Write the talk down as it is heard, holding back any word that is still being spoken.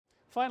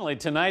Finally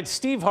tonight,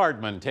 Steve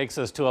Hartman takes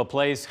us to a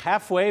place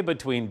halfway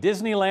between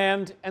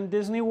Disneyland and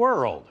Disney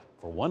World.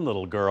 For one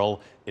little girl,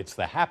 it's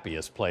the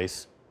happiest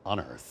place on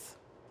earth.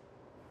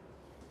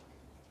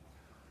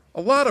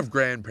 A lot of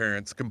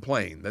grandparents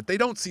complain that they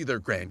don't see their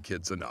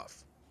grandkids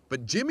enough.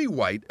 But Jimmy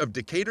White of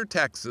Decatur,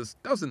 Texas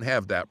doesn't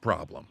have that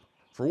problem.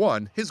 For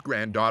one, his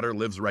granddaughter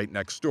lives right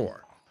next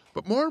door.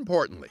 But more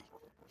importantly,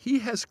 he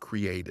has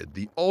created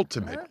the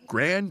ultimate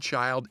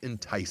grandchild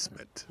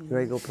enticement. You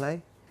ready to go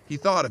play? He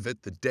thought of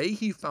it the day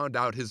he found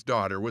out his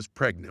daughter was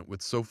pregnant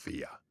with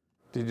Sophia.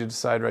 Did you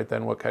decide right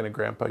then what kind of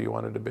grandpa you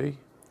wanted to be?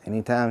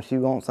 Anytime she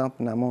wants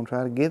something, I'm going to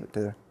try to give it to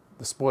her.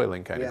 The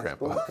spoiling kind of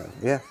grandpa.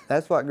 Yeah,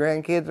 that's what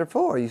grandkids are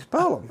for. You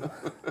spoil them.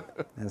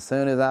 As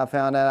soon as I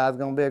found out I was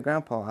going to be a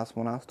grandpa, that's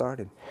when I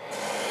started.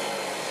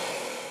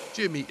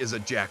 Jimmy is a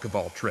jack of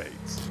all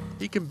trades.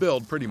 He can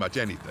build pretty much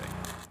anything.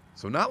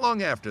 So not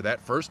long after that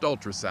first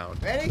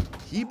ultrasound, Ready?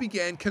 He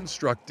began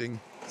constructing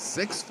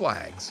 6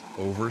 flags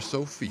over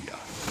Sophia.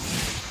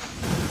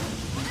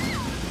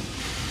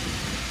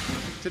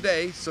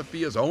 Today,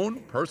 Sophia's own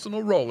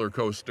personal roller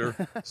coaster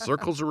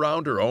circles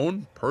around her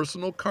own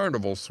personal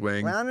carnival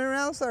swing. Round and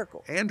round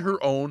circle. And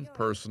her own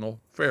personal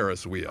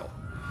Ferris wheel.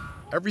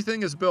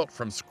 Everything is built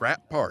from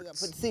scrap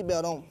parts. Put the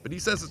seatbelt on. But he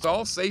says it's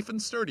all safe and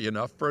sturdy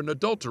enough for an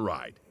adult to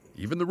ride.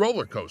 Even the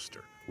roller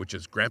coaster, which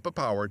is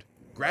grandpa-powered,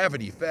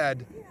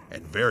 gravity-fed,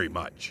 and very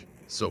much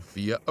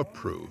Sophia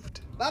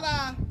approved.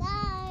 Bye-bye.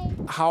 Bye.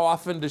 How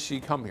often does she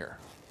come here?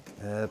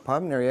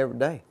 Probably nearly every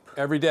day.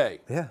 Every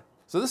day? Yeah.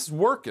 So this is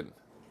working.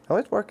 Oh,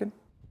 it's working.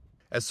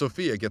 As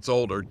Sophia gets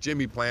older,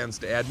 Jimmy plans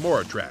to add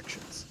more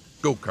attractions.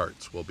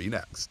 Go-karts will be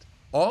next.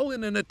 All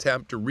in an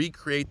attempt to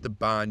recreate the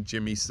bond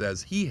Jimmy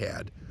says he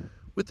had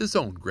with his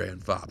own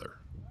grandfather.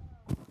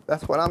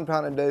 That's what I'm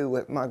trying to do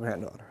with my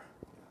granddaughter.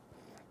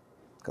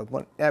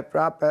 Because after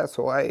I pass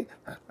away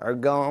or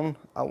gone,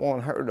 I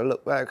want her to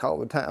look back all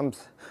the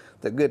times,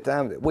 the good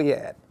times that we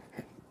had.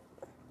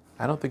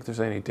 I don't think there's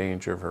any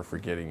danger of her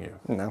forgetting you.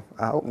 No,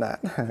 I hope not.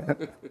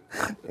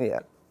 Yeah.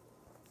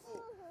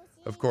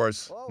 Of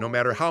course, no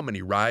matter how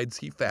many rides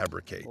he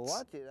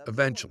fabricates,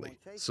 eventually,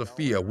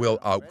 Sophia will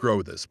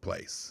outgrow this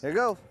place. Here you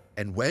go.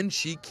 And when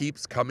she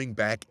keeps coming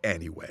back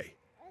anyway,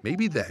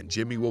 maybe then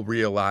Jimmy will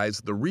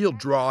realize the real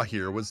draw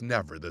here was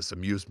never this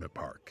amusement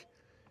park.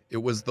 It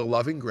was the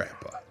loving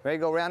grandpa. Ready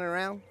to go round and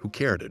round? Who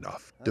cared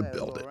enough to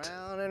build it.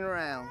 Round and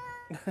round.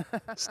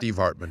 Steve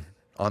Hartman,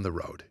 on the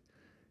road,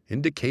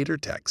 in Decatur,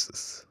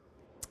 Texas.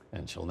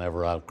 And she'll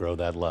never outgrow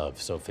that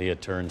love. Sophia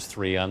turns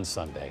 3 on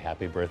Sunday.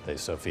 Happy birthday,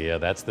 Sophia.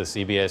 That's the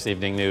CBS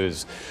Evening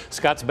News.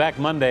 Scott's back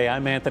Monday.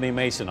 I'm Anthony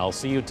Mason. I'll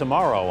see you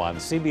tomorrow on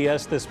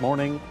CBS This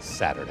Morning,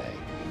 Saturday.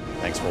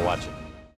 Thanks for watching.